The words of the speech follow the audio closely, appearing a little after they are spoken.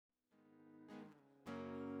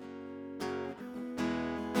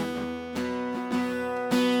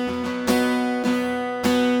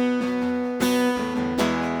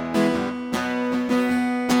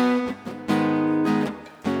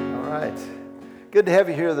Good to have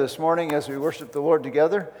you here this morning as we worship the Lord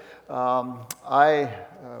together. I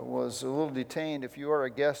was a little detained. If you are a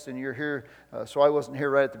guest and you're here, so I wasn't here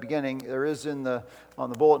right at the beginning, there is on the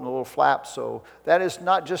bulletin a little flap, so that is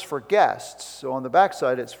not just for guests. So on the back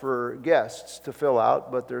side it's for guests to fill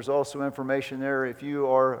out, but there's also information there if you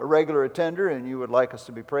are a regular attender and you would like us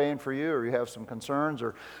to be praying for you, or you have some concerns,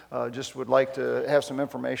 or just would like to have some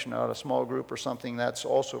information out of a small group or something. That's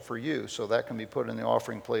also for you, so that can be put in the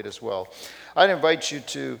offering plate as well. I'd invite you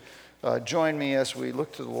to join me as we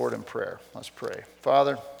look to the Lord in prayer. Let's pray.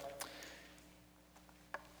 Father,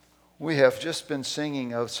 we have just been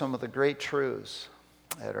singing of some of the great truths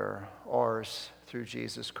that are ours through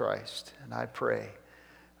Jesus Christ. And I pray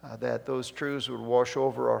that those truths would wash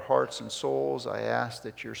over our hearts and souls. I ask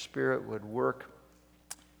that your Spirit would work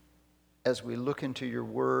as we look into your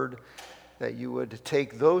word, that you would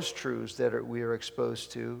take those truths that we are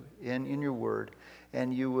exposed to in your word,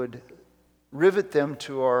 and you would rivet them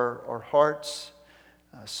to our hearts,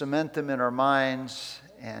 cement them in our minds,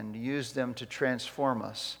 and use them to transform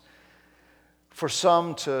us. For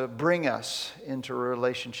some, to bring us into a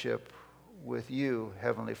relationship with you,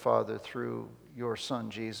 Heavenly Father, through your Son,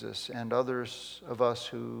 Jesus, and others of us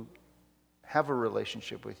who have a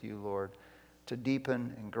relationship with you, Lord, to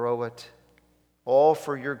deepen and grow it, all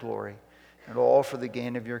for your glory and all for the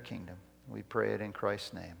gain of your kingdom. We pray it in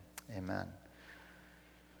Christ's name. Amen.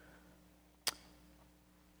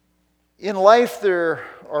 In life, there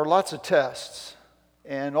are lots of tests,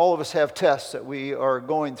 and all of us have tests that we are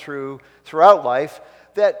going through throughout life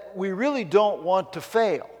that we really don't want to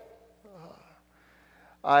fail.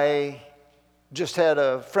 I just had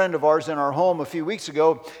a friend of ours in our home a few weeks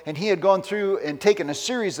ago, and he had gone through and taken a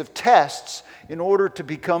series of tests in order to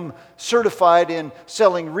become certified in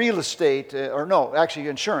selling real estate,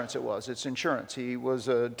 insurance it was. It's insurance. He was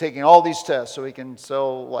taking all these tests so he can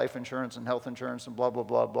sell life insurance and health insurance and blah, blah,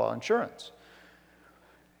 blah, blah insurance.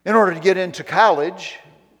 In order to get into college,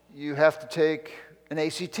 you have to take an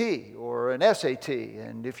ACT or an SAT,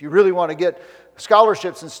 and if you really want to get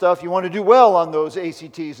scholarships and stuff, you want to do well on those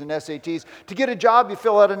ACTs and SATs. To get a job, you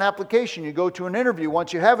fill out an application, you go to an interview.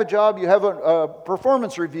 Once you have a job, you have a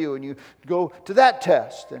performance review, and you go to that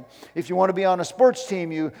test. And if you want to be on a sports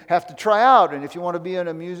team, you have to try out. And if you want to be in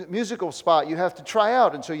a musical spot, you have to try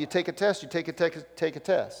out. And so you take a test, you take a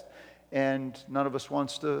test. And none of us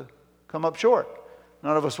wants to come up short.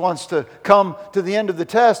 None of us wants to come to the end of the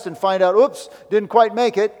test and find out, oops, didn't quite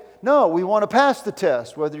make it. No, we want to pass the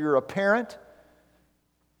test, whether you're a parent,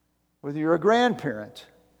 whether you're a grandparent,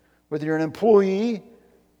 whether you're an employee,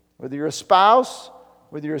 whether you're a spouse,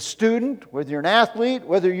 whether you're a student, whether you're an athlete,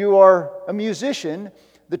 whether you are a musician,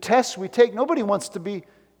 the tests we take, nobody wants to be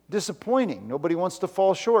disappointing. Nobody wants to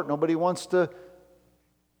fall short. Nobody wants to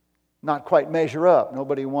not quite measure up.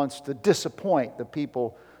 Nobody wants to disappoint the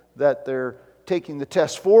people that they're taking the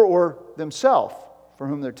test for, or themselves for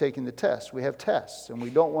whom they're taking the test. We have tests, and we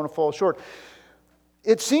don't want to fall short.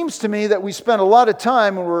 It seems to me that we spend a lot of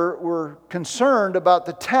time and we're concerned about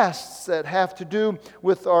the tests that have to do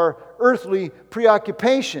with our earthly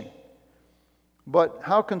preoccupation. But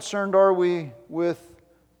how concerned are we with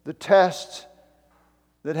the test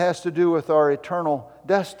that has to do with our eternal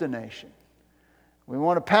destination? We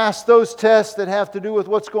want to pass those tests that have to do with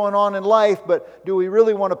what's going on in life, but do we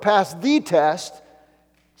really want to pass the test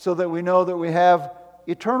so that we know that we have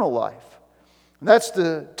eternal life? And that's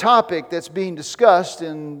the topic that's being discussed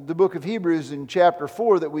in the book of Hebrews in chapter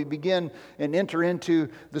 4 that we begin and enter into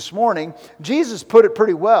this morning. Jesus put it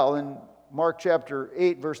pretty well in Mark chapter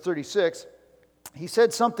 8, verse 36. He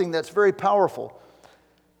said something that's very powerful,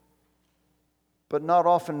 but not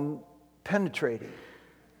often penetrating.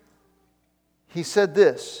 He said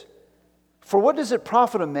this, "For what does it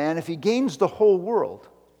profit a man if he gains the whole world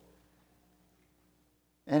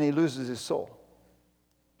and he loses his soul?"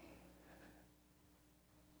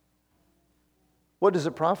 What does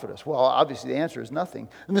it profit us? Well, obviously the answer is nothing.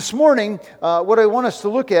 And this morning, what I want us to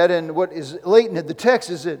look at, and what is latent in the text,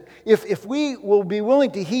 is that if we will be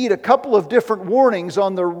willing to heed a couple of different warnings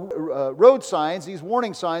on the road signs, these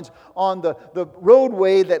warning signs on the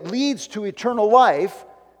roadway that leads to eternal life,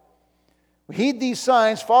 we heed these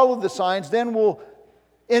signs, follow the signs, then we'll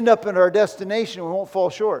end up in our destination. We won't fall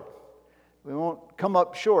short. We won't come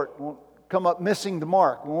up short. We won't come up missing the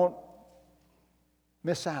mark. We won't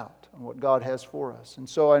miss out on what God has for us. And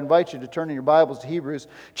so I invite you to turn in your Bibles to Hebrews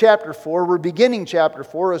chapter 4. We're beginning chapter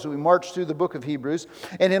 4 as we march through the book of Hebrews.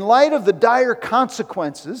 And in light of the dire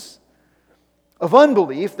consequences of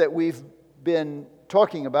unbelief that we've been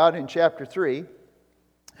talking about in chapter 3,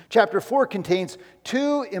 chapter 4 contains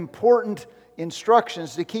two important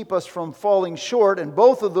instructions to keep us from falling short, and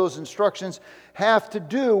both of those instructions have to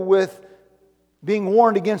do with being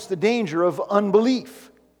warned against the danger of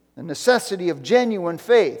unbelief, the necessity of genuine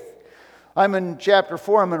faith. I'm in chapter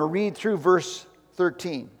 4. I'm going to read through verse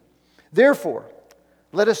 13. Therefore,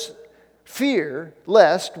 let us fear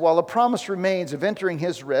lest, while a promise remains of entering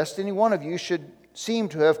His rest, any one of you should seem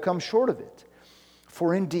to have come short of it.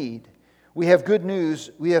 For indeed, we have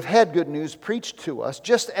had good news preached to us,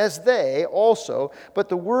 just as they also, but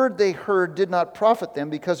the word they heard did not profit them,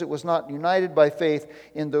 because it was not united by faith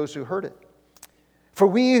in those who heard it. For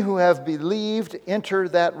we who have believed enter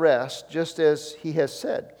that rest, just as He has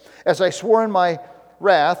said, as I swore in my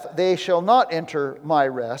wrath, they shall not enter my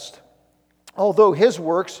rest, although His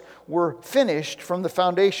works were finished from the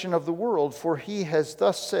foundation of the world. For He has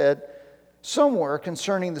thus said somewhere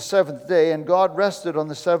concerning the seventh day, and God rested on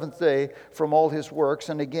the seventh day from all His works.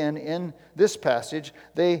 And again in this passage,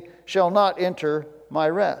 they shall not enter my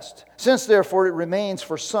rest. Since therefore it remains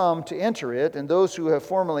for some to enter it, and those who have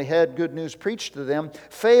formerly had good news preached to them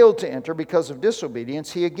failed to enter because of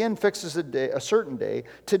disobedience, He again fixes a certain day,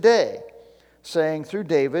 today, saying through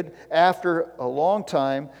David, after a long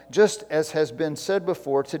time, just as has been said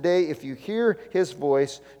before, today if you hear His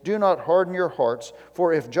voice, do not harden your hearts.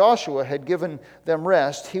 For if Joshua had given them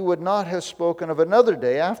rest, he would not have spoken of another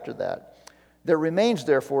day after that. There remains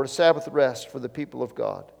therefore a Sabbath rest for the people of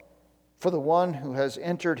God. For the one who has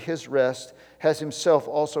entered His rest has himself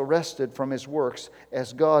also rested from his works,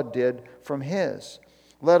 as God did from His.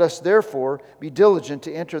 Let us therefore be diligent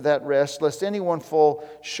to enter that rest, lest anyone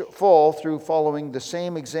fall through following the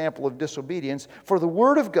same example of disobedience. For the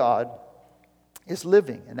Word of God is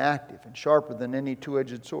living and active and sharper than any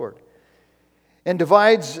two-edged sword, and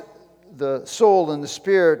divides the soul and the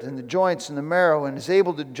spirit and the joints and the marrow, and is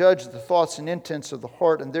able to judge the thoughts and intents of the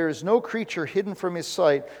heart. And there is no creature hidden from His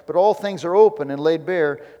sight, but all things are open and laid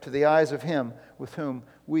bare to the eyes of Him with whom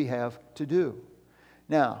we have to do.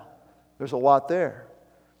 Now, there's a lot there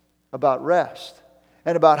about rest,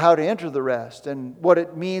 and about how to enter the rest, and what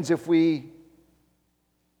it means if we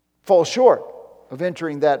fall short of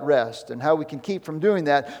entering that rest, and how we can keep from doing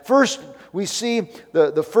that. First, we see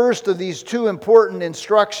the first of these two important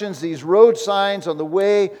instructions, these road signs on the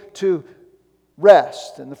way to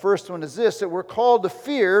rest. And the first one is this, that we're called to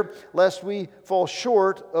fear lest we fall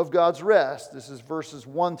short of God's rest. This is verses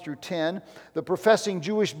 1 through 10. The professing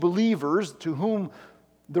Jewish believers to whom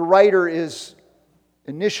the writer is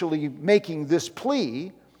initially making this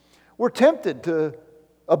plea were tempted to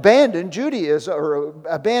abandon Judaism or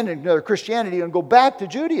abandon their Christianity and go back to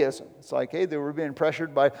Judaism. It's like, hey, they were being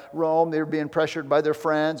pressured by Rome, they were being pressured by their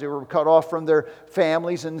friends, they were cut off from their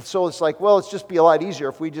families, and so it's like, well, it's just be a lot easier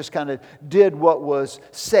if we just kind of did what was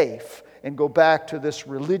safe and go back to this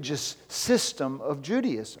religious system of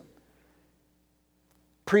Judaism.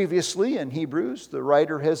 Previously in Hebrews, the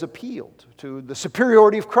writer has appealed to the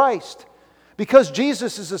superiority of Christ. Because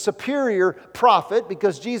Jesus is a superior prophet,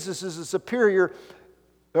 because Jesus is a superior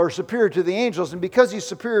to the angels, and because He's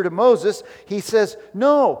superior to Moses, He says,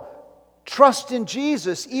 no, trust in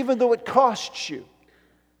Jesus even though it costs you.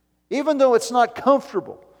 Even though it's not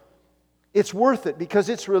comfortable. It's worth it because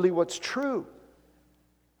it's really what's true.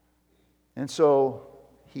 And so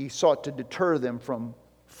He sought to deter them from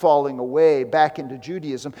falling away back into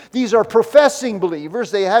Judaism. These are professing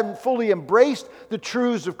believers. They hadn't fully embraced the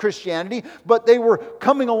truths of Christianity, but they were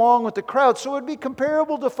coming along with the crowd. So it would be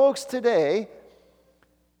comparable to folks today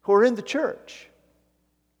who are in the church.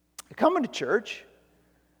 They come into church,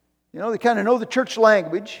 they kind of know the church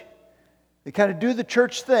language, they kind of do the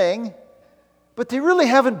church thing, but they really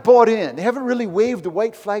haven't bought in. They haven't really waved the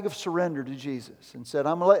white flag of surrender to Jesus and said,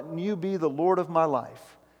 I'm letting you be the Lord of my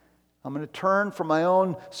life. I'm going to turn from my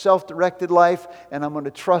own self-directed life, and I'm going to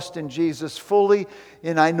trust in Jesus fully.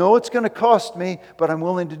 And I know it's going to cost me, but I'm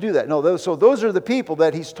willing to do that. So those are the people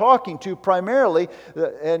that He's talking to primarily,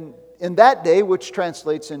 and in that day, which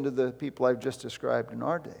translates into the people I've just described in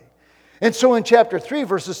our day. And so in chapter 3,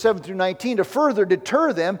 verses 7 through 19, to further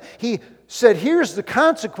deter them, He said, here's the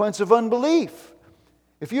consequence of unbelief.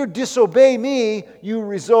 If you disobey me,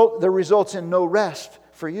 there results in no rest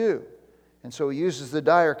for you. And so He uses the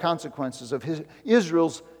dire consequences of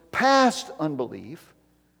Israel's past unbelief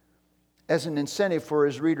as an incentive for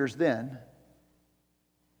His readers then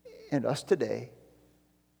and us today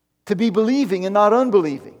to be believing and not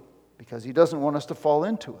unbelieving, because He doesn't want us to fall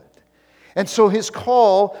into it. And so His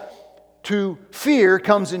call to fear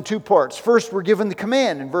comes in two parts. First, we're given the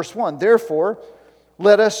command in verse 1. Therefore,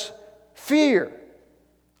 let us fear,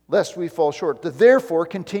 lest we fall short. The therefore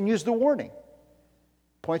continues the warning.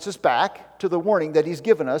 Points us back to the warning that He's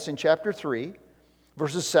given us in chapter 3.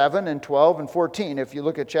 Verses 7 and 12 and 14. If you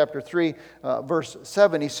look at chapter 3, verse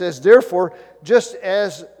 7, he says, "Therefore, just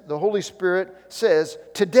as the Holy Spirit says,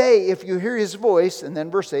 today if you hear His voice," and then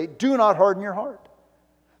verse 8, "do not harden your heart."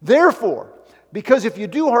 Therefore, because if you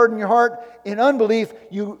do harden your heart in unbelief,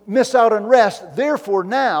 you miss out on rest. Therefore,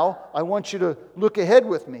 now I want you to look ahead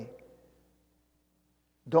with me.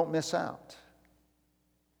 Don't miss out.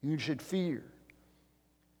 You should fear.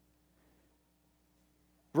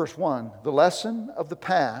 Verse 1, the lesson of the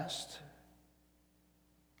past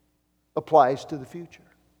applies to the future.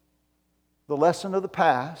 The lesson of the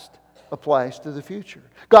past applies to the future.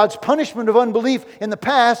 God's punishment of unbelief in the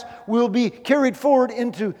past will be carried forward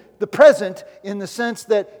into the present in the sense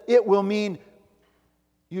that it will mean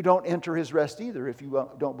you don't enter His rest either if you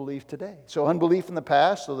don't believe today. So unbelief in the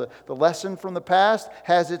past, so the lesson from the past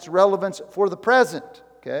has its relevance for the present.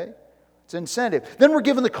 Okay? It's incentive. Then we're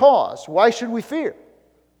given the cause. Why should we fear?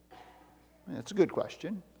 That's a good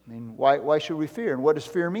question. I mean, why should we fear? And what does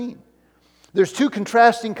fear mean? There's two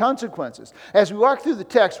contrasting consequences. As we walk through the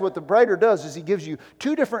text, what the writer does is he gives you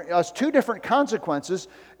two different consequences,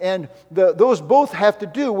 and those both have to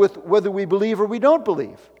do with whether we believe or we don't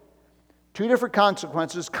believe. Two different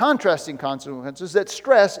consequences, contrasting consequences that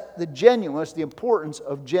stress the genuineness, the importance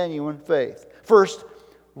of genuine faith. First,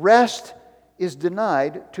 rest is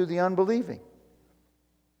denied to the unbelieving.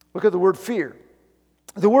 Look at the word fear.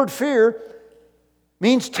 The word fear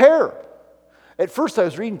means terror. At first I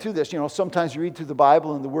was reading through this. Sometimes you read through the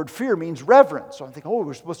Bible and the word fear means reverence. So I'm thinking,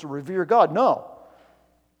 we're supposed to revere God. No.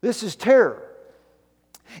 This is terror.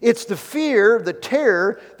 It's the fear, the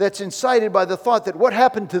terror that's incited by the thought that what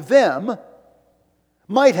happened to them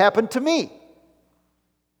might happen to me.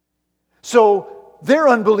 So their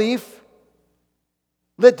unbelief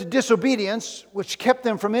led to disobedience, which kept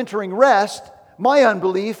them from entering rest. My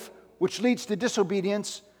unbelief, which leads to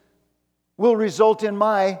disobedience, will result in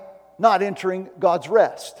my not entering God's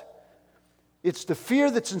rest. It's the fear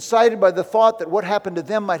that's incited by the thought that what happened to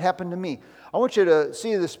them might happen to me. I want you to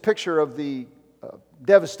see this picture of the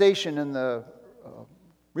devastation in the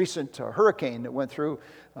recent hurricane that went through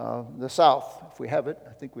the south. If we have it,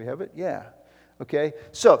 I think we have it. Yeah. Okay.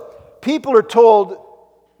 So people are told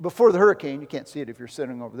before the hurricane, you can't see it if you're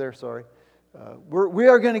sitting over there, sorry. We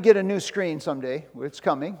are going to get a new screen someday. It's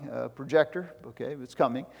coming, a projector. Okay, it's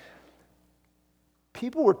coming.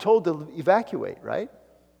 People were told to evacuate, right?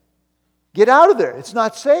 Get out of there. It's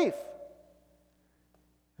not safe.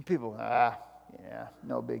 And people,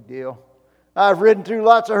 no big deal. I've ridden through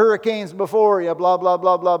lots of hurricanes before, blah, blah,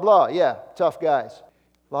 blah, blah, blah. Yeah, tough guys.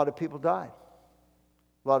 A lot of people died.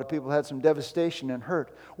 A lot of people had some devastation and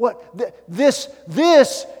hurt. This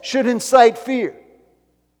should incite fear.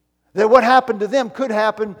 That what happened to them could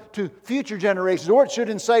happen to future generations, or it should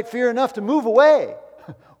incite fear enough to move away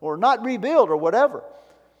or not rebuild or whatever.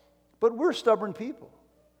 But we're stubborn people.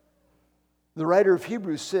 The writer of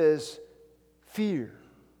Hebrews says, fear.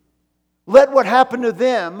 Let what happened to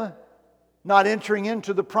them, not entering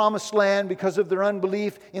into the promised land because of their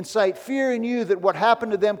unbelief, incite fear in you that what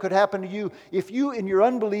happened to them could happen to you. If you, in your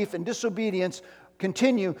unbelief and disobedience,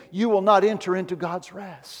 continue, you will not enter into God's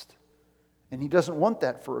rest. And He doesn't want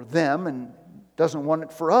that for them and doesn't want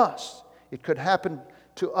it for us. It could happen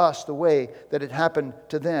to us the way that it happened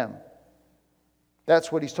to them.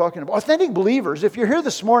 That's what he's talking about. Authentic believers, if you're here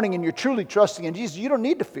this morning and you're truly trusting in Jesus, you don't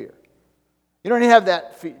need to fear. You don't need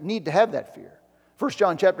to have that fear. 1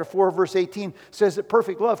 John chapter 4, verse 18 says that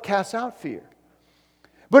perfect love casts out fear.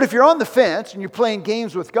 But if you're on the fence and you're playing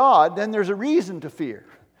games with God, then there's a reason to fear.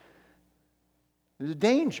 There's a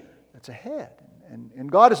danger that's ahead.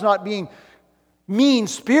 And God is not being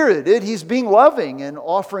mean-spirited. He's being loving and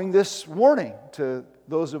offering this warning to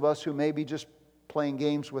those of us who may be just playing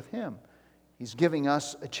games with Him. He's giving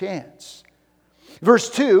us a chance. Verse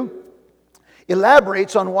 2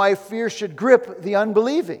 elaborates on why fear should grip the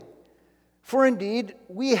unbelieving. For indeed,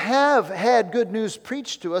 we have had good news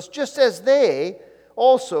preached to us, just as they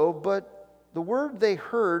also, but the word they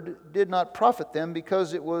heard did not profit them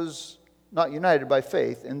because it was not united by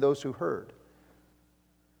faith in those who heard.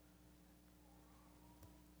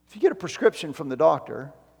 If you get a prescription from the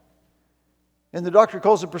doctor, and the doctor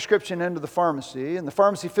calls the prescription into the pharmacy, and the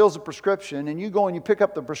pharmacy fills the prescription, and you go and you pick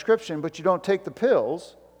up the prescription, but you don't take the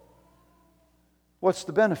pills, what's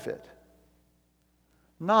the benefit?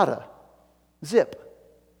 Nada. Zip.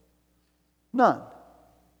 None.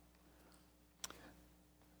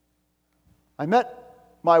 I met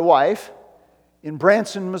my wife in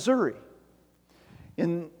Branson, Missouri.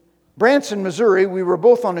 In Branson, Missouri, we were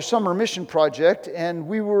both on a summer mission project, and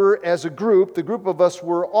we were, as a group, the group of us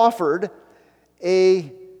were offered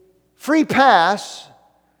a free pass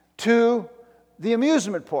to the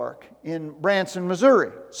amusement park in Branson,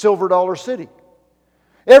 Missouri, Silver Dollar City.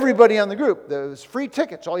 Everybody on the group, there's free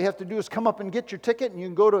tickets. All you have to do is come up and get your ticket and you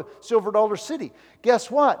can go to Silver Dollar City.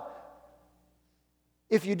 Guess what?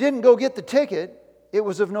 If you didn't go get the ticket, it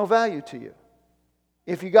was of no value to you.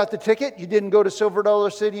 If you got the ticket, you didn't go to Silver Dollar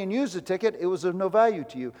City and use the ticket, it was of no value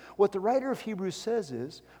to you. What the writer of Hebrews says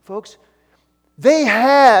is, folks, they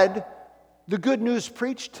had the good news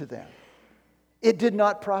preached to them. It did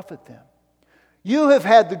not profit them. You have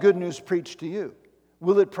had the good news preached to you.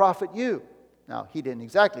 Will it profit you? Now, he didn't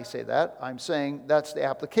exactly say that. I'm saying that's the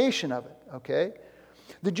application of it, okay?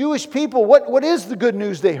 The Jewish people, what is the good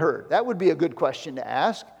news they heard? That would be a good question to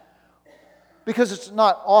ask, because it's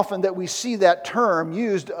not often that we see that term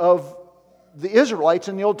used of the Israelites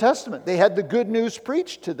in the Old Testament. They had the good news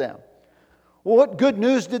preached to them. Well, what good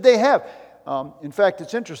news did they have? In fact,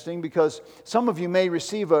 it's interesting because some of you may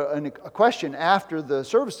receive a question after the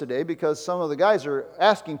service today, because some of the guys are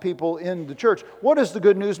asking people in the church, what does the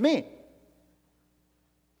good news mean?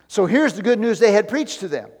 So here's the good news they had preached to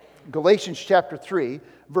them. Galatians chapter 3,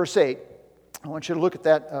 verse 8. I want you to look at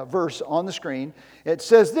that verse on the screen. It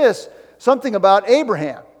says this, something about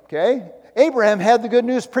Abraham. Okay? Abraham had the good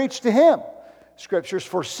news preached to him. Scriptures,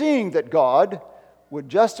 foreseeing that God would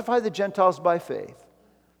justify the Gentiles by faith,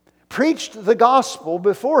 preached the gospel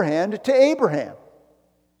beforehand to Abraham,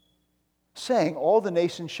 saying, all the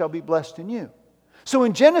nations shall be blessed in you. So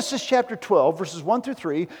in Genesis chapter 12, verses 1 through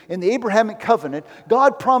 3, in the Abrahamic covenant,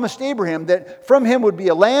 God promised Abraham that from him would be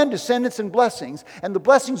a land, descendants, and blessings, and the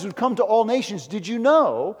blessings would come to all nations. Did you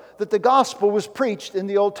know that the gospel was preached in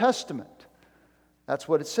the Old Testament? That's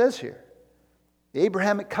what it says here. The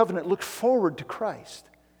Abrahamic covenant looked forward to Christ.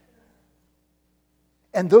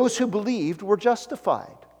 And those who believed were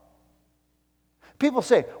justified. People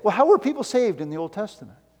say, well, how were people saved in the Old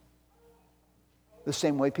Testament? The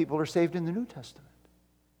same way people are saved in the New Testament.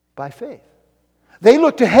 By faith. They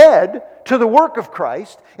looked ahead to the work of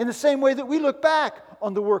Christ in the same way that we look back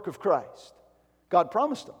on the work of Christ. God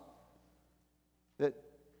promised them that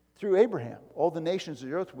through Abraham, all the nations of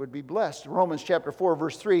the earth would be blessed. Romans chapter 4,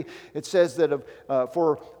 verse 3, it says that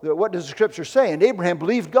what does the Scripture say? And Abraham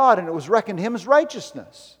believed God, and it was reckoned to him as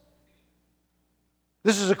righteousness.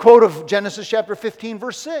 This is a quote of Genesis chapter 15,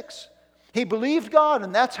 verse 6. He believed God,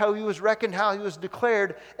 and that's how he was reckoned, how he was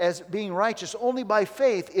declared as being righteous. Only by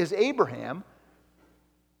faith is Abraham,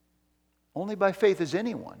 only by faith is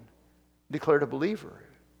anyone declared a believer.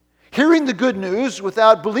 Hearing the good news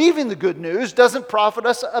without believing the good news doesn't profit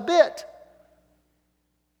us a bit.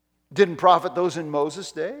 Didn't profit those in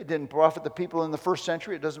Moses' day. It didn't profit the people in the first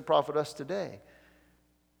century. It doesn't profit us today.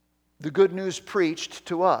 The good news preached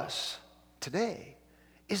to us today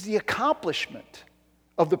is the accomplishment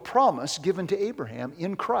of the promise given to Abraham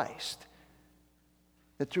in Christ,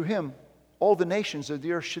 that through him all the nations of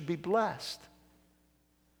the earth should be blessed.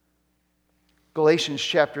 Galatians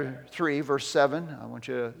chapter 3, verse 7. I want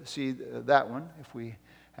you to see that one if we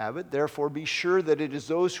have it. Therefore be sure that it is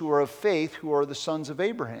those who are of faith who are the sons of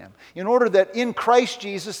Abraham, in order that in Christ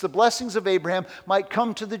Jesus the blessings of Abraham might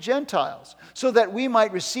come to the Gentiles, so that we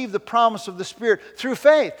might receive the promise of the Spirit through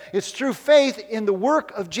faith. It's through faith in the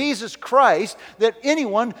work of Jesus Christ that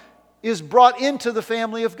anyone is brought into the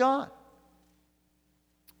family of God.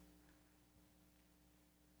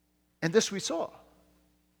 And this we saw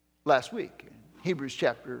last week. Hebrews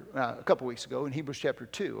chapter, a couple weeks ago, in Hebrews chapter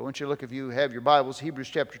 2. I want you to look, if you have your Bibles, Hebrews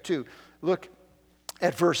chapter 2. Look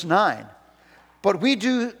at verse 9. But we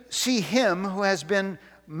do see him who has been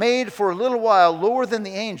made for a little while lower than the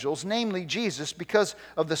angels, namely Jesus, because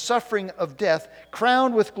of the suffering of death,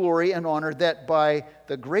 crowned with glory and honor, that by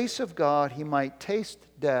the grace of God he might taste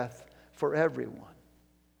death for everyone.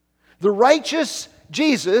 The righteous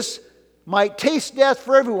Jesus might taste death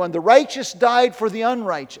for everyone. The righteous died for the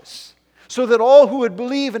unrighteous, so that all who would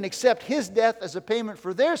believe and accept his death as a payment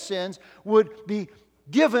for their sins would be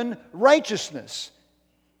given righteousness.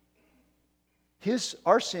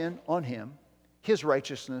 Our sin on him, his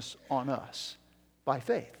righteousness on us, by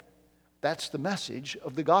faith. That's the message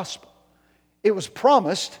of the gospel. It was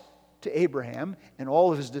promised to Abraham and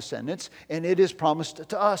all of his descendants, and it is promised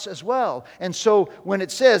to us as well. And so when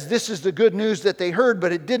it says this is the good news that they heard,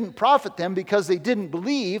 but it didn't profit them because they didn't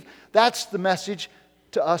believe, that's the message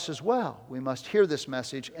to us as well. We must hear this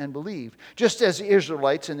message and believe. Just as the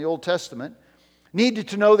Israelites in the Old Testament needed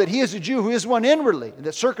to know that he is a Jew who is one inwardly, and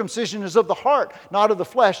that circumcision is of the heart, not of the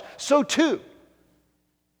flesh, so too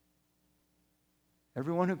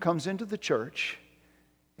everyone who comes into the church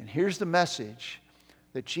and hears the message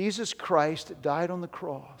that Jesus Christ died on the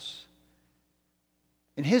cross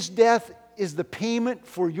And His death is the payment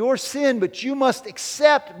for your sin, but you must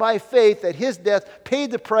accept by faith that His death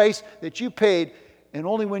paid the price that you paid, and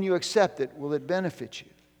only when you accept it will it benefit you.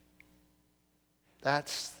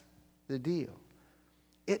 That's the deal.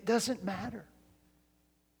 It doesn't matter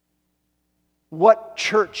what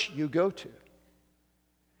church you go to.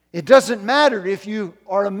 It doesn't matter if you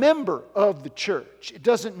are a member of the church. It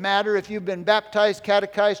doesn't matter if you've been baptized,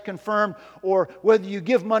 catechized, confirmed, or whether you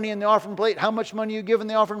give money in the offering plate, how much money you give in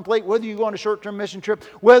the offering plate, whether you go on a short-term mission trip,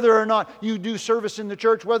 whether or not you do service in the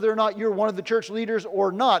church, whether or not you're one of the church leaders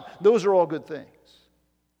or not. Those are all good things.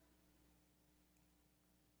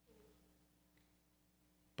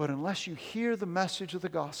 But unless you hear the message of the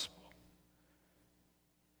gospel,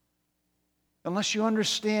 unless you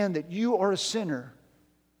understand that you are a sinner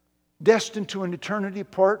destined to an eternity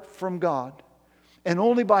apart from God, and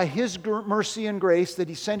only by His mercy and grace that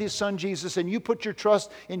He sent His Son Jesus, and you put your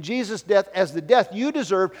trust in Jesus' death as the death you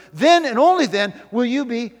deserve, then and only then will you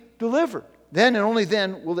be delivered. Then and only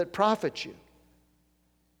then will it profit you.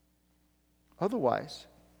 Otherwise,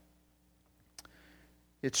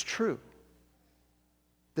 it's true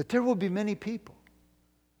that there will be many people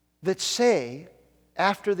that say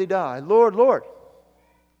after they die, Lord, Lord.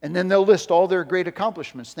 And then they'll list all their great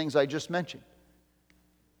accomplishments, things I just mentioned.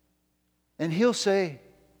 And He'll say,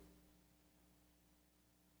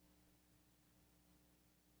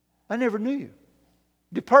 I never knew you.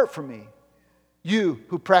 Depart from me, you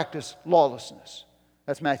who practice lawlessness.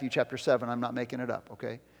 That's Matthew chapter 7. I'm not making it up,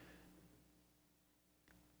 okay?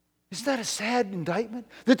 Isn't that a sad indictment?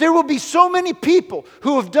 That there will be so many people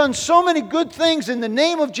who have done so many good things in the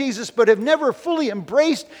name of Jesus but have never fully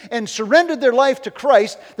embraced and surrendered their life to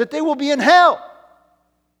Christ, that they will be in hell.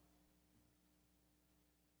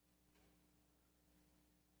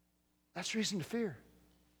 That's reason to fear.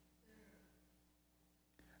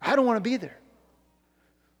 I don't want to be there.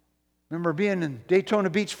 Remember being in Daytona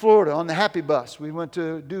Beach, Florida on the Happy Bus. We went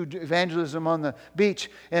to do evangelism on the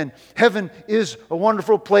beach. And heaven is a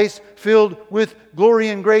wonderful place filled with glory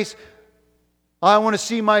and grace. I want to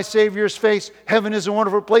see my Savior's face. Heaven is a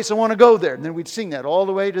wonderful place. I want to go there. And then we'd sing that all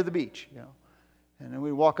the way to the beach. And then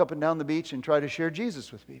we'd walk up and down the beach and try to share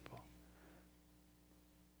Jesus with people.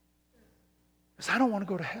 Because I don't want to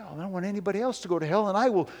go to hell. I don't want anybody else to go to hell. And I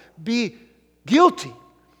will be guilty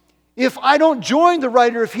if I don't join the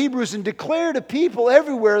writer of Hebrews and declare to people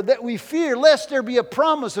everywhere that we fear lest there be a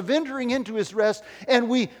promise of entering into His rest and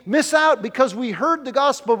we miss out because we heard the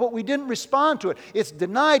gospel but we didn't respond to it. It's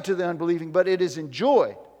denied to the unbelieving, but it is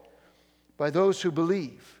enjoyed by those who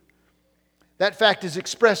believe. That fact is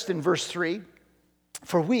expressed in verse 3.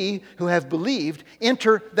 For we who have believed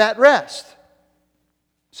enter that rest.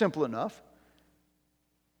 Simple enough.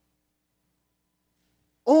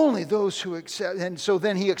 Only those who accept. And so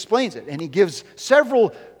then he explains it. And he gives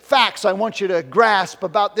several facts I want you to grasp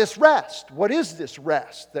about this rest. What is this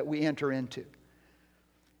rest that we enter into?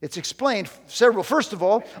 It's explained several. First of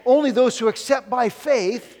all, only those who accept by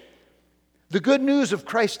faith the good news of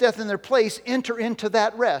Christ's death in their place enter into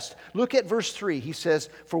that rest. Look at verse 3. He says,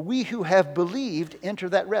 for we who have believed enter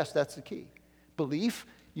that rest. That's the key. Belief,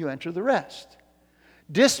 you enter the rest.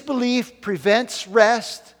 Disbelief prevents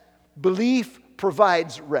rest. Belief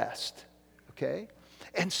provides rest. Okay?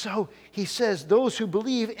 And so he says, those who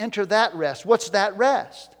believe enter that rest. What's that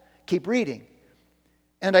rest? Keep reading.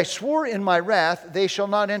 And I swore in my wrath, they shall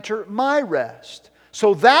not enter my rest.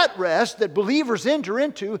 So that rest that believers enter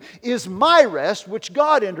into is my rest, which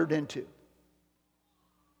God entered into.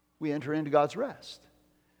 We enter into God's rest,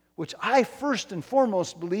 which I first and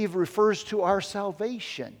foremost believe refers to our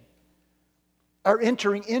salvation. Our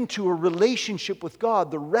entering into a relationship with God,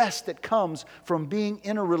 the rest that comes from being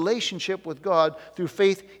in a relationship with God through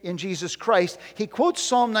faith in Jesus Christ. He quotes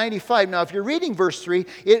Psalm 95. Now, if you're reading verse 3,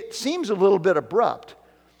 it seems a little bit abrupt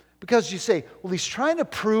because you say, well, he's trying to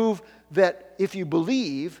prove that if you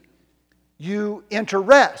believe, you enter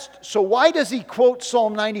rest. So why does he quote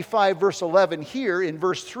Psalm 95 verse 11 here in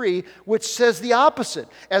verse 3, which says the opposite?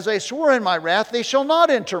 As I swore in my wrath, they shall not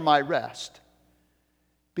enter my rest.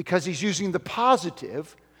 Because he's using the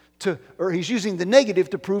positive or he's using the negative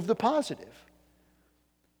to prove the positive.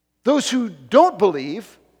 Those who don't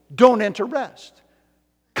believe don't enter rest.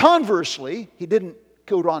 Conversely, he didn't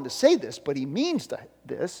go on to say this, but he means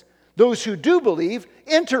this. Those who do believe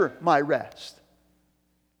enter my rest.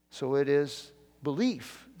 So it is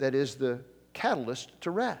belief that is the catalyst to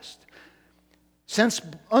rest. Since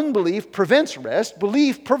unbelief prevents rest,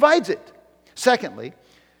 belief provides it. Secondly,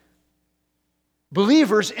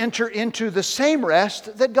 believers enter into the same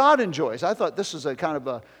rest that God enjoys. I thought this was a kind of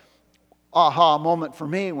a aha moment for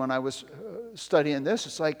me when I was studying this.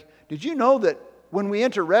 It's like, did you know that when we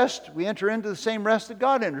enter rest, we enter into the same rest that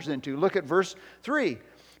God enters into. Look at verse 3.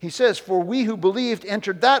 He says, "For we who believed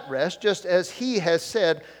entered that rest, just as he has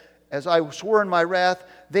said, as I swore in my wrath,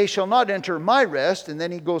 they shall not enter my rest." And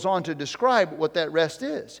then he goes on to describe what that rest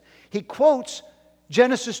is. He quotes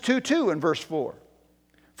Genesis 2:2 in verse 4.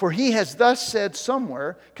 "For he has thus said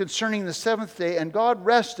somewhere concerning the seventh day, and God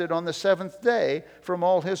rested on the seventh day from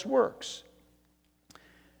all his works."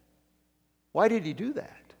 Why did he do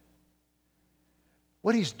that?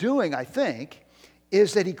 What he's doing, I think,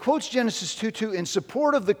 is that he quotes Genesis 2:2 in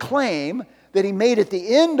support of the claim that he made at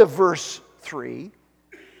the end of verse 3.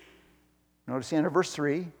 Notice the end of verse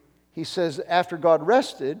 3. He says after God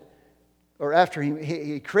rested, or after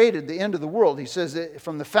he created the end of the world, he says that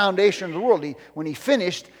from the foundation of the world, when he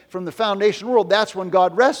finished from the foundation of the world, that's when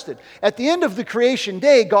God rested. At the end of the creation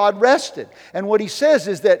day, God rested. And what he says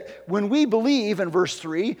is that when we believe, in verse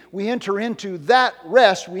 3, we enter into that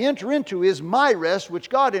rest. We enter into is my rest, which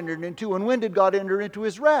God entered into. And when did God enter into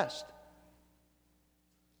his rest?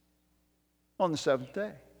 On the seventh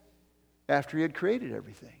day, after he had created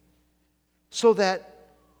everything. So that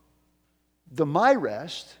the my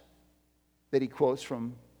rest that he quotes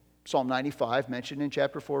from Psalm 95, mentioned in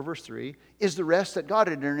chapter 4, verse 3, is the rest that God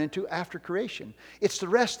had entered into after creation. It's the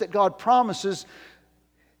rest that God promises,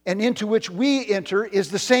 and into which we enter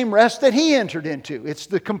is the same rest that he entered into. It's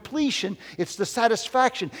the completion. It's the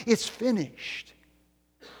satisfaction. It's finished.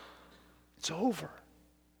 It's over.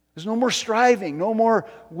 There's no more striving, no more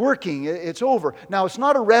working. It's over. Now, it's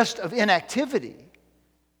not a rest of inactivity.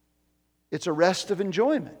 It's a rest of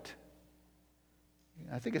enjoyment.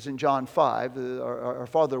 I think it's in John 5, our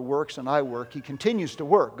Father works and I work. He continues to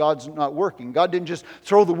work. God's not working. God didn't just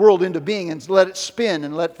throw the world into being and let it spin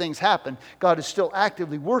and let things happen. God is still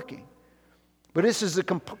actively working. But this is the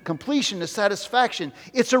completion, the satisfaction.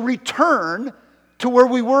 It's a return to where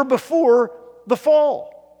we were before the fall.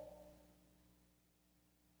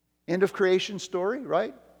 End of creation story,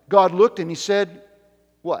 right? God looked and he said,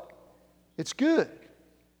 what? It's good.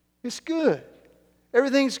 It's good.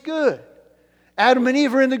 Everything's good. Adam and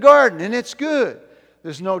Eve are in the garden, and it's good.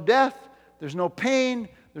 There's no death, there's no pain,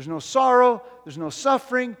 there's no sorrow, there's no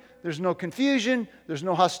suffering, there's no confusion, there's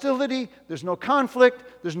no hostility, there's no conflict,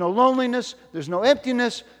 there's no loneliness, there's no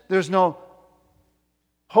emptiness, there's no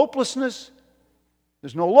hopelessness,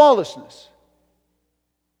 there's no lawlessness.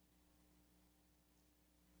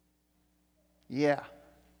 Yeah.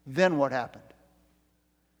 Then what happened?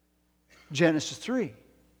 Genesis 3.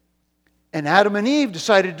 And Adam and Eve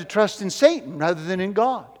decided to trust in Satan rather than in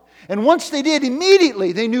God. And once they did,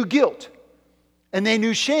 immediately they knew guilt. And they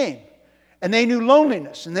knew shame. And they knew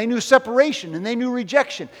loneliness. And they knew separation. And they knew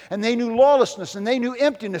rejection. And they knew lawlessness. And they knew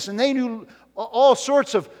emptiness. And they knew all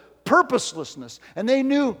sorts of purposelessness. And they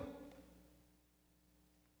knew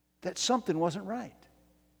that something wasn't right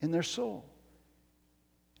in their soul.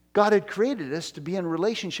 God had created us to be in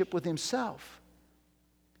relationship with himself.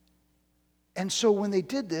 And so when they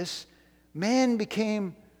did this, man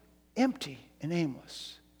became empty and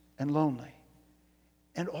aimless and lonely.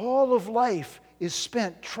 And all of life is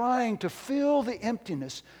spent trying to fill the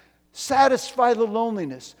emptiness, satisfy the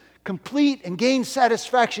loneliness, complete and gain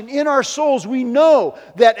satisfaction in our souls. We know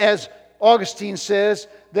that, as Augustine says,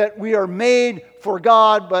 that we are made for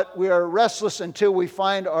God, but we are restless until we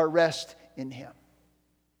find our rest in him.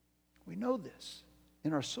 We know this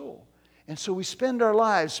in our soul. And so we spend our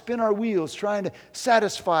lives, spin our wheels, trying to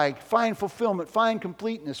satisfy, find fulfillment, find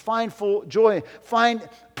completeness, find full joy, find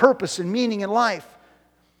purpose and meaning in life.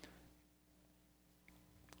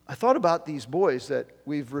 I thought about these boys that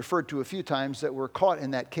we've referred to a few times that were caught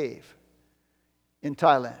in that cave in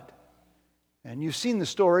Thailand. And you've seen the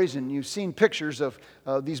stories and you've seen pictures of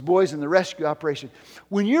these boys in the rescue operation.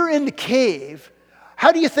 When you're in the cave,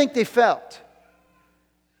 how do you think they felt?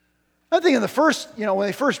 I think in the first, when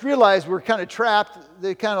they first realized we're kind of trapped,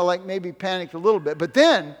 they kind of like maybe panicked a little bit. But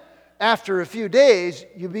then, after a few days,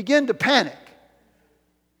 you begin to panic.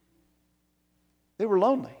 They were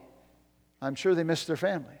lonely. I'm sure they missed their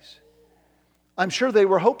families. I'm sure they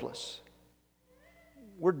were hopeless.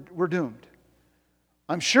 We're doomed.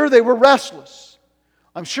 I'm sure they were restless.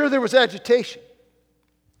 I'm sure there was agitation.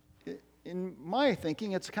 In my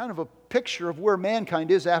thinking, it's kind of a picture of where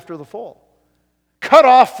mankind is after the fall. Cut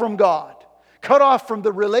off from God. Cut off from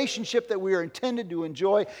the relationship that we are intended to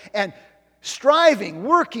enjoy. And striving,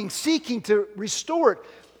 working, seeking to restore it.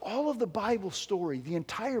 All of the Bible story, the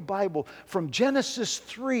entire Bible, from Genesis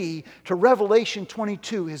 3 to Revelation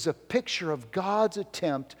 22, is a picture of God's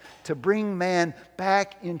attempt to bring man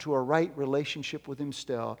back into a right relationship with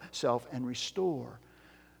himself and restore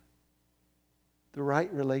the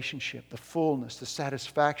right relationship, the fullness, the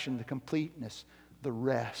satisfaction, the completeness, the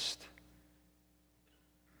rest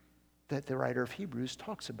that the writer of Hebrews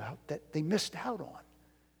talks about that they missed out on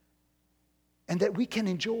and that we can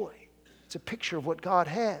enjoy. It's a picture of what God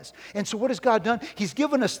has. And so what has God done? He's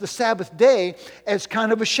given us the Sabbath day as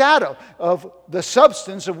kind of a shadow of the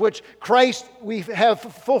substance of which Christ we have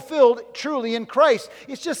fulfilled truly in Christ.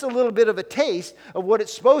 It's just a little bit of a taste of what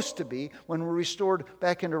it's supposed to be when we're restored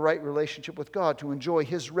back into right relationship with God, to enjoy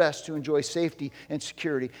His rest, to enjoy safety and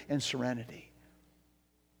security and serenity.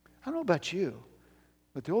 I don't know about you,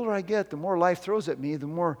 but the older I get, the more life throws at me, the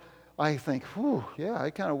more I think, whew, yeah,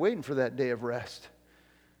 I'm kind of waiting for that day of rest.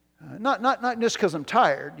 Not just because I'm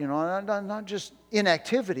tired, not just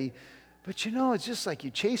inactivity, but it's just like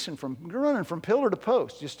you're running from pillar to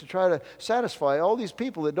post just to try to satisfy all these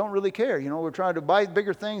people that don't really care. We're trying to buy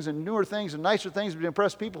bigger things and newer things and nicer things to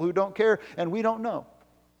impress people who don't care, and we don't know.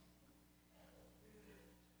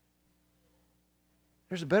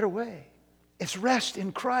 There's a better way. It's rest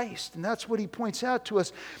in Christ, and that's what he points out to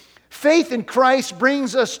us. Faith in Christ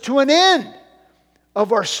brings us to an end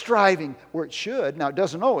of our striving, where it should. Now, it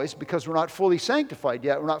doesn't always, because we're not fully sanctified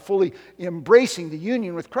yet. We're not fully embracing the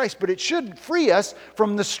union with Christ, but it should free us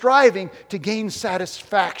from the striving to gain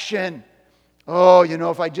satisfaction. Oh,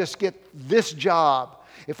 if I just get this job,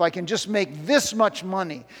 if I can just make this much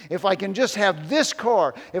money, if I can just have this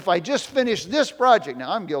car, if I just finish this project.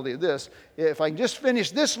 Now, I'm guilty of this. If I can just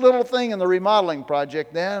finish this little thing in the remodeling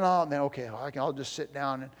project, then I'll just sit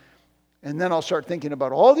down and then I'll start thinking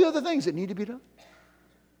about all the other things that need to be done.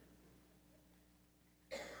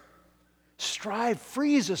 Strive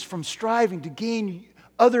frees us from striving to gain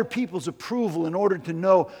other people's approval in order to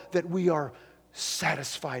know that we are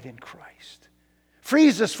satisfied in Christ.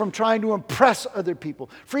 Frees us from trying to impress other people.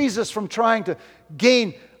 Frees us from trying to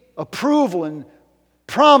gain approval and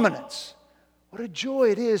prominence. What a joy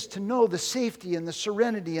it is to know the safety and the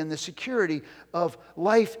serenity and the security of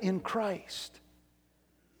life in Christ.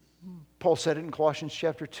 Paul said it in Colossians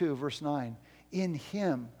chapter 2, verse 9. In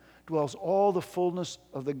Him dwells all the fullness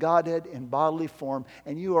of the Godhead in bodily form,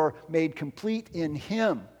 and you are made complete in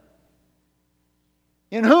Him.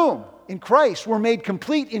 In whom? In Christ. We're made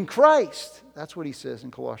complete in Christ. That's what he says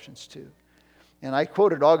in Colossians 2. And I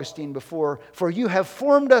quoted Augustine before, for you have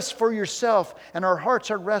formed us for yourself, and our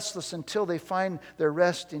hearts are restless until they find their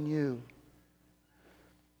rest in you.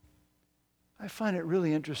 I find it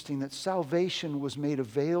really interesting that salvation was made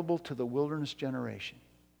available to the wilderness generation.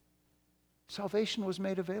 Salvation was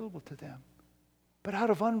made available to them. But out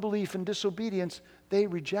of unbelief and disobedience, they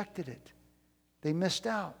rejected it. They missed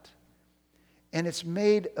out. And it's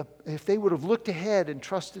made, if they would have looked ahead and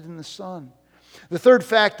trusted in the Son. The third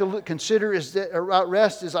fact to consider is that about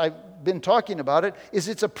rest, as I've been talking about it, is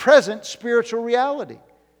it's a present spiritual reality.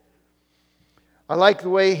 I like the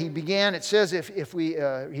way he began. It says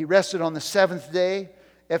he rested on the seventh day.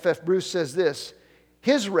 F.F. Bruce says this: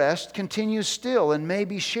 His rest continues still and may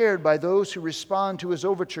be shared by those who respond to His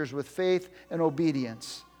overtures with faith and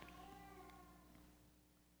obedience.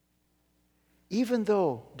 Even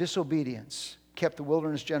though disobedience kept the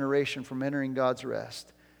wilderness generation from entering God's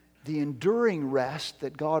rest, the enduring rest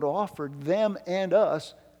that God offered them and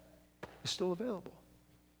us is still available.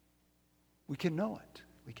 We can know it.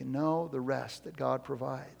 We can know the rest that God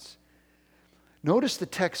provides. Notice the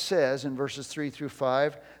text says in verses 3 through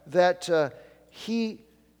 5 that He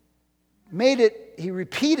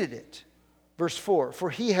repeated it. Verse 4,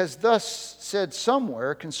 for He has thus said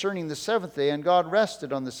somewhere concerning the seventh day, and God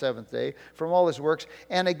rested on the seventh day from all His works.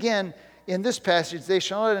 And again, in this passage, they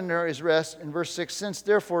shall not enter His rest. In verse 6, since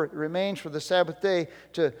therefore it remains for the Sabbath day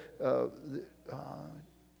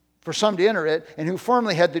for some to enter it, and who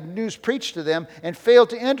formerly had the news preached to them and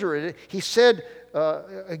failed to enter it, He said,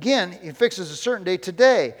 again, He fixes a certain day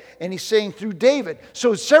today. And He's saying through David.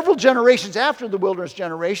 So several generations after the wilderness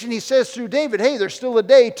generation, He says through David, hey, there's still a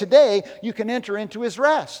day today you can enter into His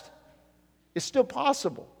rest. It's still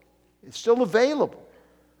possible. It's still available.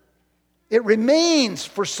 It remains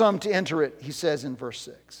for some to enter it, He says in verse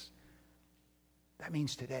 6. That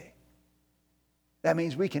means today. That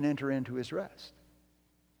means we can enter into His rest.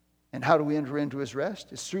 And how do we enter into His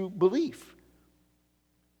rest? It's through belief.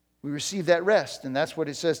 We receive that rest, and that's what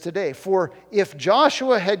it says today. For if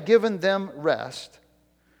Joshua had given them rest,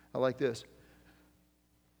 I like this,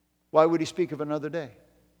 why would he speak of another day?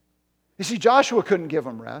 You see, Joshua couldn't give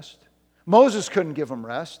them rest. Moses couldn't give them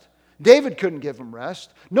rest. David couldn't give them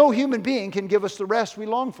rest. No human being can give us the rest we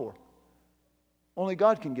long for. Only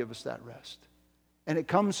God can give us that rest. And it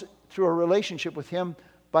comes through a relationship with Him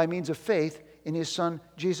by means of faith in His Son,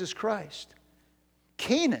 Jesus Christ.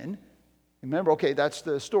 Canaan Remember, okay, that's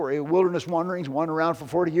the story. Wilderness wanderings, wandering around for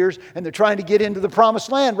 40 years, and they're trying to get into the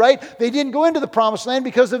promised land, right? They didn't go into the promised land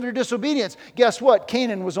because of their disobedience. Guess what?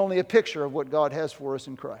 Canaan was only a picture of what God has for us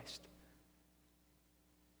in Christ.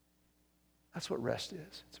 That's what rest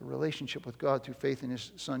is. It's a relationship with God through faith in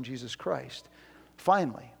His Son, Jesus Christ.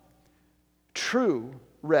 Finally, true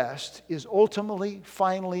rest is ultimately,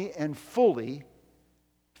 finally, and fully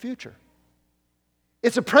future.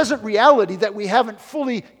 It's a present reality that we haven't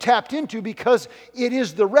fully tapped into because it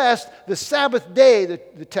is the rest, the Sabbath day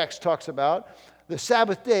that the text talks about, the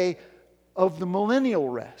Sabbath day of the millennial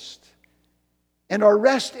rest. And our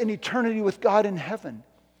rest in eternity with God in heaven.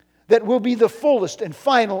 That will be the fullest and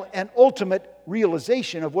final and ultimate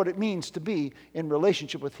realization of what it means to be in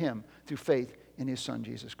relationship with Him through faith in His Son,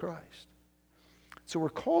 Jesus Christ. So we're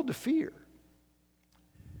called to fear.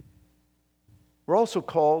 We're also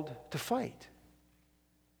called to fight.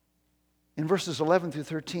 In verses 11 through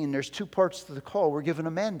 13, there's two parts to the call. We're given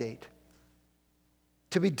a mandate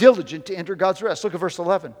to be diligent to enter God's rest. Look at verse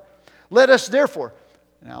 11. Let us therefore,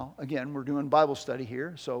 now again, we're doing Bible study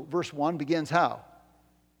here. So verse 1 begins how?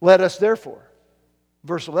 Let us therefore.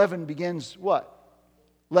 Verse 11 begins what?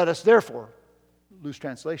 Let us therefore. Loose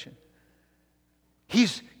translation.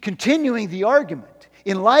 He's continuing the argument.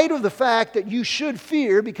 In light of the fact that you should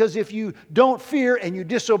fear, because if you don't fear and you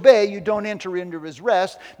disobey, you don't enter into His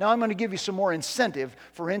rest. Now I'm going to give you some more incentive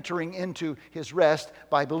for entering into His rest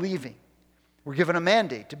by believing. We're given a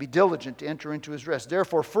mandate to be diligent to enter into His rest.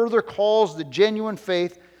 Therefore, further calls the genuine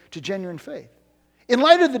faith to genuine faith. In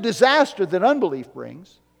light of the disaster that unbelief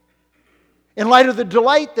brings, in light of the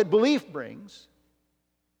delight that belief brings,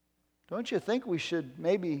 don't you think we should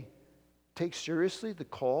maybe take seriously the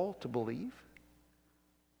call to believe?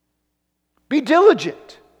 Be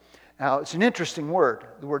diligent. Now, it's an interesting word,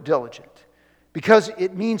 the word diligent, because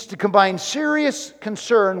it means to combine serious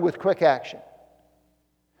concern with quick action.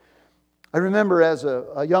 I remember as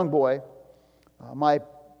a young boy, my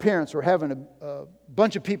parents were having a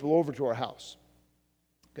bunch of people over to our house.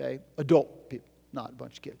 Okay, adult people, not a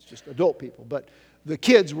bunch of kids, just adult people. But the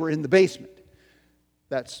kids were in the basement.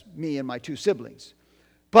 That's me and my two siblings.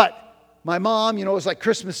 But my mom, it was like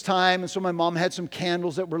Christmas time, and so my mom had some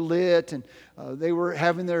candles that were lit, and they were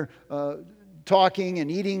having their talking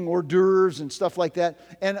and eating hors d'oeuvres and stuff like that.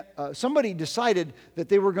 And somebody decided that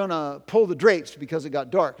they were going to pull the drapes because it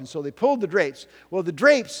got dark, and so they pulled the drapes. Well, the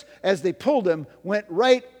drapes, as they pulled them, went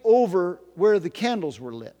right over where the candles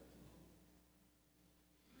were lit.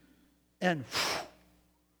 And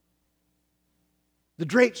the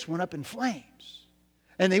drapes went up in flames.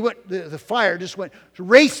 And the fire just went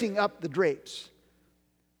racing up the drapes.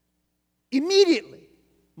 Immediately,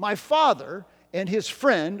 my father and his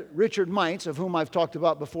friend, Richard Meintz, of whom I've talked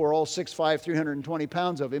about before, all 6'5", 320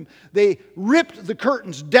 pounds of him, they ripped the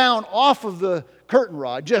curtains down off of the curtain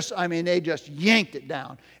rod. They just yanked it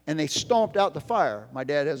down. And they stomped out the fire. My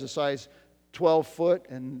dad has a size 12 foot,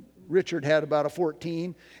 and Richard had about a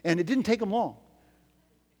 14. And it didn't take them long.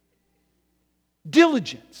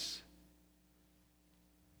 Diligence.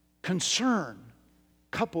 Concern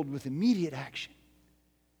coupled with immediate action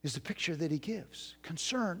is the picture that he gives.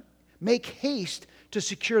 Concern, make haste to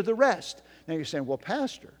secure the rest. Now you're saying, well,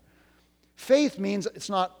 Pastor, faith means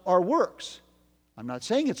it's not our works. I'm not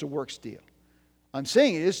saying it's a works deal. I'm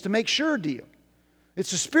saying it is to make sure deal.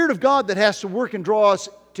 It's the Spirit of God that has to work and draw us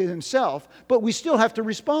to Himself, but we still have to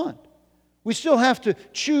respond. We still have to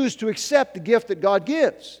choose to accept the gift that God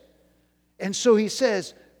gives. And so he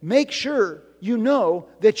says, make sure you know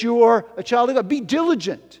that you are a child of God. Be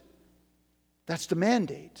diligent. That's the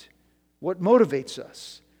mandate. What motivates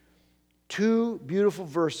us? Two beautiful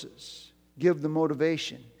verses give the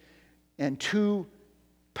motivation. And two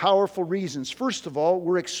powerful reasons. First of all,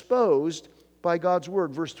 we're exposed by God's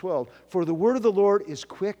Word. Verse 12. For the Word of the Lord is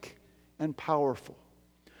quick and powerful,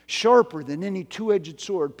 sharper than any two-edged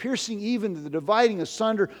sword, piercing even to the dividing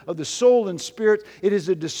asunder of the soul and spirit. It is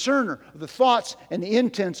a discerner of the thoughts and the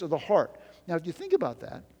intents of the heart. Now, if you think about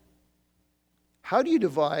that, how do you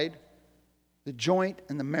divide the joint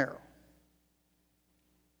and the marrow?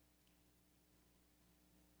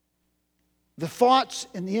 The thoughts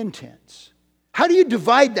and the intents. How do you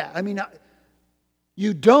divide that?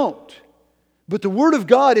 You don't. But the Word of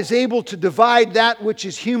God is able to divide that which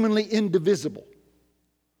is humanly indivisible,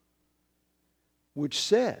 which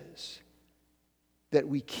says that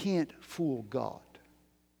we can't fool God.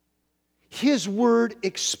 His Word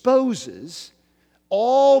exposes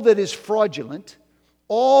all that is fraudulent,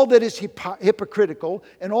 all that is hypocritical,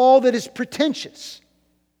 and all that is pretentious.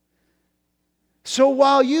 So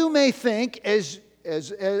while you may think, as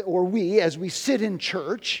we sit in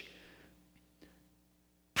church,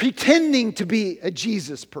 pretending to be a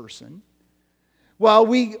Jesus person, while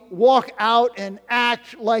we walk out and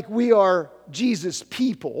act like we are Jesus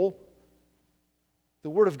people, the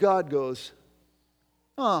Word of God goes,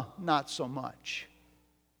 not so much.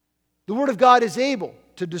 The Word of God is able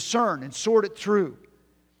to discern and sort it through.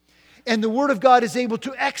 And the Word of God is able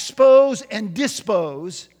to expose and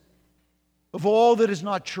dispose of all that is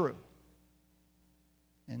not true.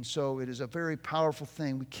 And so it is a very powerful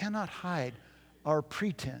thing. We cannot hide our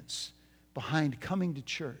pretense behind coming to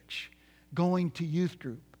church, going to youth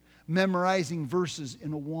group, memorizing verses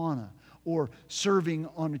in Awana, or serving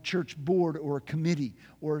on a church board or a committee,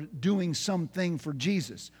 or doing something for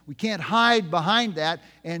Jesus. We can't hide behind that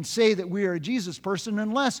and say that we are a Jesus person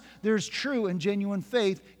unless there's true and genuine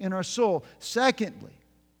faith in our soul. Secondly,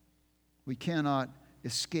 we cannot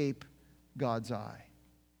escape God's eye.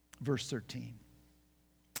 Verse 13.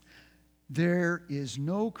 There is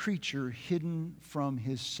no creature hidden from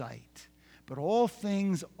His sight, but all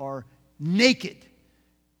things are naked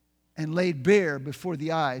and laid bare before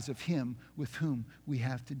the eyes of Him with whom we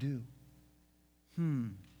have to do.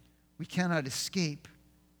 We cannot escape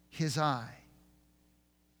His eye.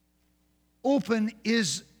 Open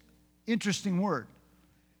is an interesting word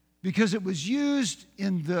because it was used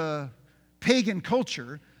in the pagan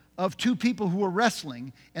culture of two people who were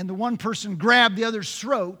wrestling, and the one person grabbed the other's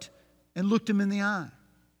throat and looked him in the eye.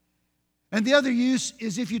 And the other use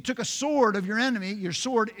is if you took a sword of your enemy, your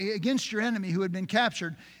sword against your enemy who had been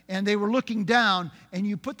captured, and they were looking down, and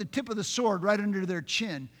you put the tip of the sword right under their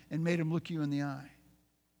chin and made them look you in the eye.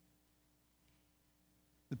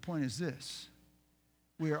 The point is this: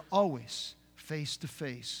 we are always face to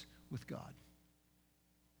face with God.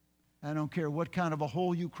 I don't care what kind of a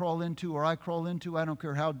hole you crawl into or I crawl into. I don't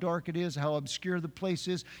care how dark it is, how obscure the place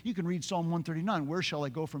is. You can read Psalm 139. Where shall I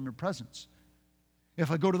go from your presence? If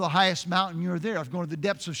I go to the highest mountain, you're there. If I go to the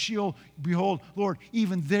depths of Sheol, behold, Lord,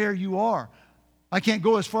 even there you are. I can't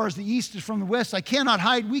go as far as the east is from the west. I cannot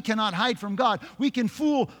hide. We cannot hide from God. We can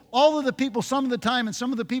fool all of the people some of the time, and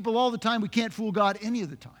some of the people all the time. We can't fool God any of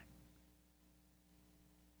the time.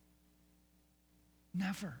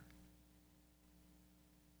 Never.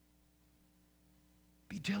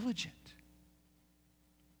 Be diligent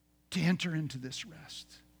to enter into this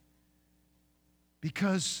rest,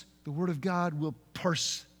 because the Word of God will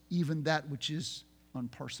parse even that which is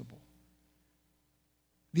unparsable.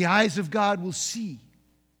 The eyes of God will see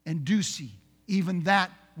and do see even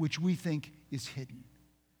that which we think is hidden.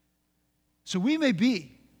 So we may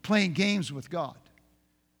be playing games with God,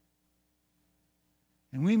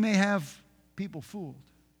 and we may have people fooled.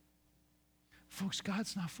 Folks,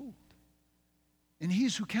 God's not fooled. And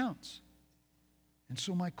He's who counts. And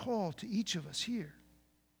so my call to each of us here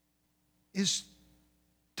is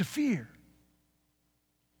to fear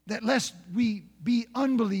that lest we be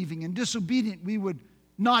unbelieving and disobedient, we would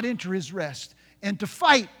not enter His rest, and to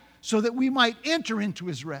fight so that we might enter into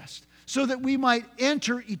His rest, so that we might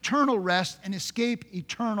enter eternal rest and escape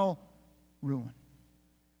eternal ruin.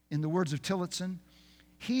 In the words of Tillotson,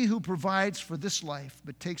 he who provides for this life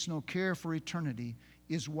but takes no care for eternity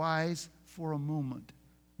is wise for a moment,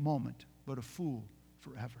 but a fool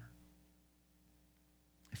forever.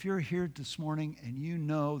 If you're here this morning and you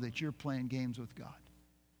know that you're playing games with God,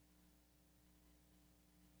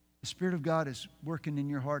 the Spirit of God is working in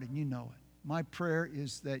your heart and you know it. My prayer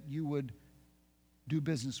is that you would do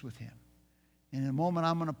business with Him. And in a moment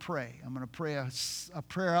I'm going to pray. I'm going to pray a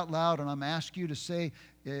prayer out loud, and I'm going to ask you to say,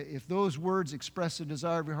 if those words express the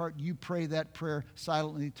desire of your heart, you pray that prayer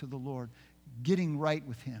silently to the Lord, getting right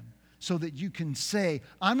with Him, so that you can say,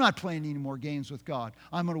 I'm not playing any more games with God.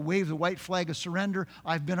 I'm going to wave the white flag of surrender.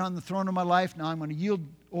 I've been on the throne of my life. Now I'm going to yield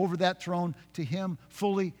over that throne to Him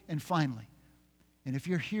fully and finally. And if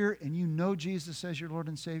you're here and you know Jesus as your Lord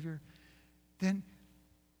and Savior, then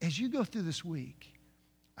as you go through this week,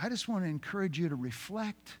 I just want to encourage you to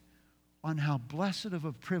reflect on how blessed of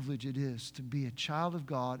a privilege it is to be a child of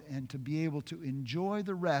God and to be able to enjoy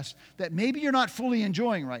the rest that maybe you're not fully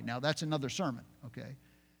enjoying right now. That's another sermon, okay?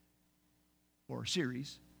 Or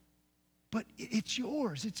series, but it's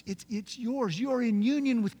yours. It's yours. You are in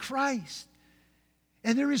union with Christ.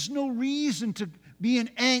 And there is no reason to be in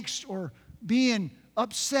angst or being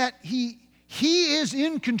upset. He is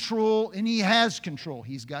in control, and He has control.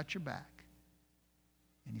 He's got your back,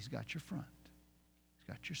 and He's got your front. He's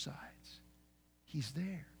got your sides. He's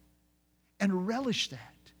there. And relish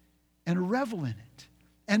that, and revel in it,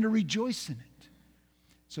 and to rejoice in it.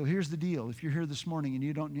 So here's the deal. If you're here this morning and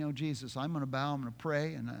you don't know Jesus, I'm going to bow, I'm going to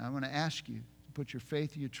pray, and I'm going to ask you to put your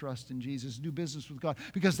faith and your trust in Jesus. Do business with God.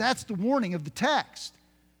 Because that's the warning of the text.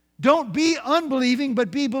 Don't be unbelieving,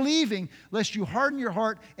 but be believing, lest you harden your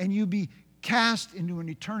heart and you be cast into an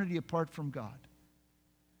eternity apart from God.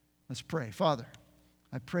 Let's pray. Father,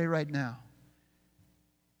 I pray right now.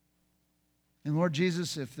 And Lord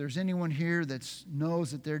Jesus, if there's anyone here that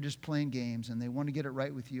knows that they're just playing games and they want to get it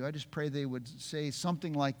right with you, I just pray they would say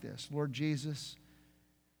something like this. Lord Jesus,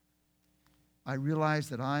 I realize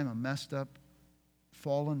that I'm a messed up,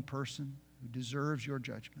 fallen person who deserves your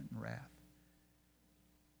judgment and wrath.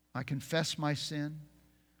 I confess my sin.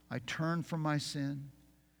 I turn from my sin.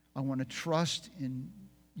 I want to trust in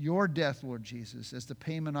your death, Lord Jesus, as the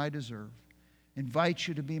payment I deserve. Invite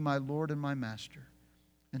you to be my Lord and my Master,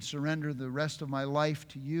 and surrender the rest of my life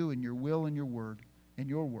to you and your will and your word and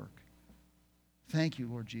your work. Thank you,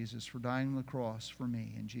 Lord Jesus, for dying on the cross for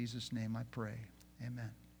me. In Jesus' name I pray.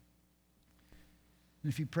 Amen.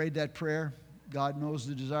 And if you prayed that prayer, God knows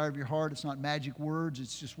the desire of your heart. It's not magic words.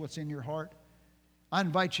 It's just what's in your heart. I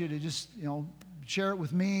invite you to just, share it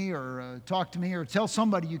with me or talk to me or tell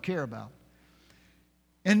somebody you care about.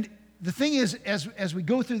 And the thing is, as we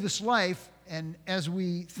go through this life and as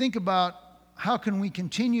we think about how can we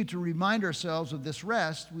continue to remind ourselves of this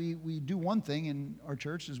rest, we do one thing in our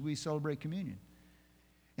church is we celebrate communion.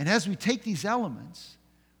 And as we take these elements,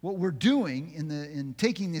 what we're doing in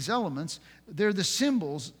taking these elements, they're the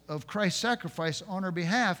symbols of Christ's sacrifice on our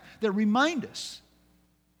behalf that remind us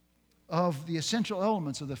of the essential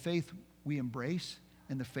elements of the faith we embrace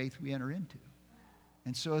and the faith we enter into.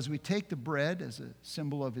 And so as we take the bread as a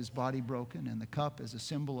symbol of his body broken and the cup as a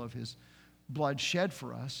symbol of his blood shed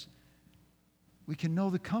for us, we can know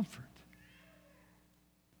the comfort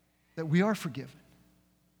that we are forgiven.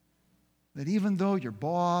 That even though your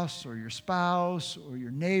boss or your spouse or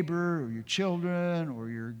your neighbor or your children or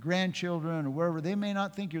your grandchildren or wherever, they may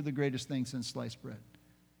not think you're the greatest thing since sliced bread.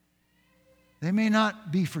 They may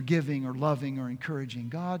not be forgiving or loving or encouraging.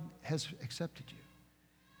 God has accepted you.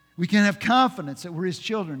 We can have confidence that we're his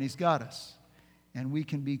children. He's got us. And we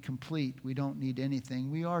can be complete. We don't need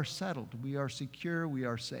anything. We are settled. We are secure. We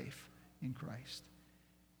are safe in Christ.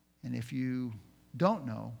 And if you don't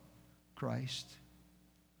know Christ,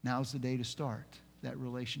 now's the day to start that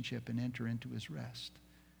relationship and enter into his rest.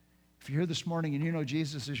 If you're here this morning and you know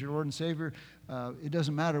Jesus is your Lord and Savior, it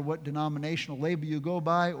doesn't matter what denominational label you go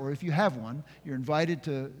by, or if you have one, you're invited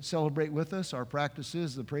to celebrate with us. Our practice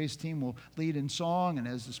is the praise team will lead in song, and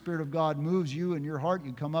as the Spirit of God moves you in your heart,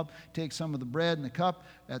 you come up, take some of the bread and the cup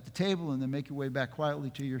at the table, and then make your way back quietly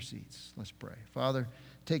to your seats. Let's pray. Father,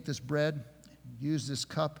 take this bread, use this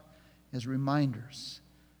cup as reminders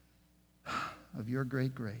of your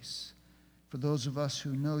great grace. For those of us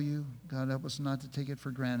who know you, God, help us not to take it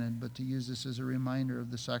for granted, but to use this as a reminder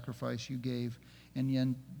of the sacrifice you gave,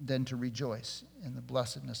 and then to rejoice in the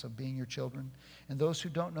blessedness of being your children. And those who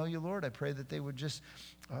don't know you, Lord, I pray that they would just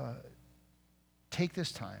take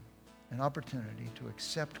this time, an opportunity to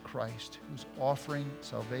accept Christ, who's offering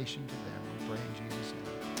salvation to them. We pray in Jesus'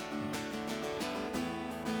 name.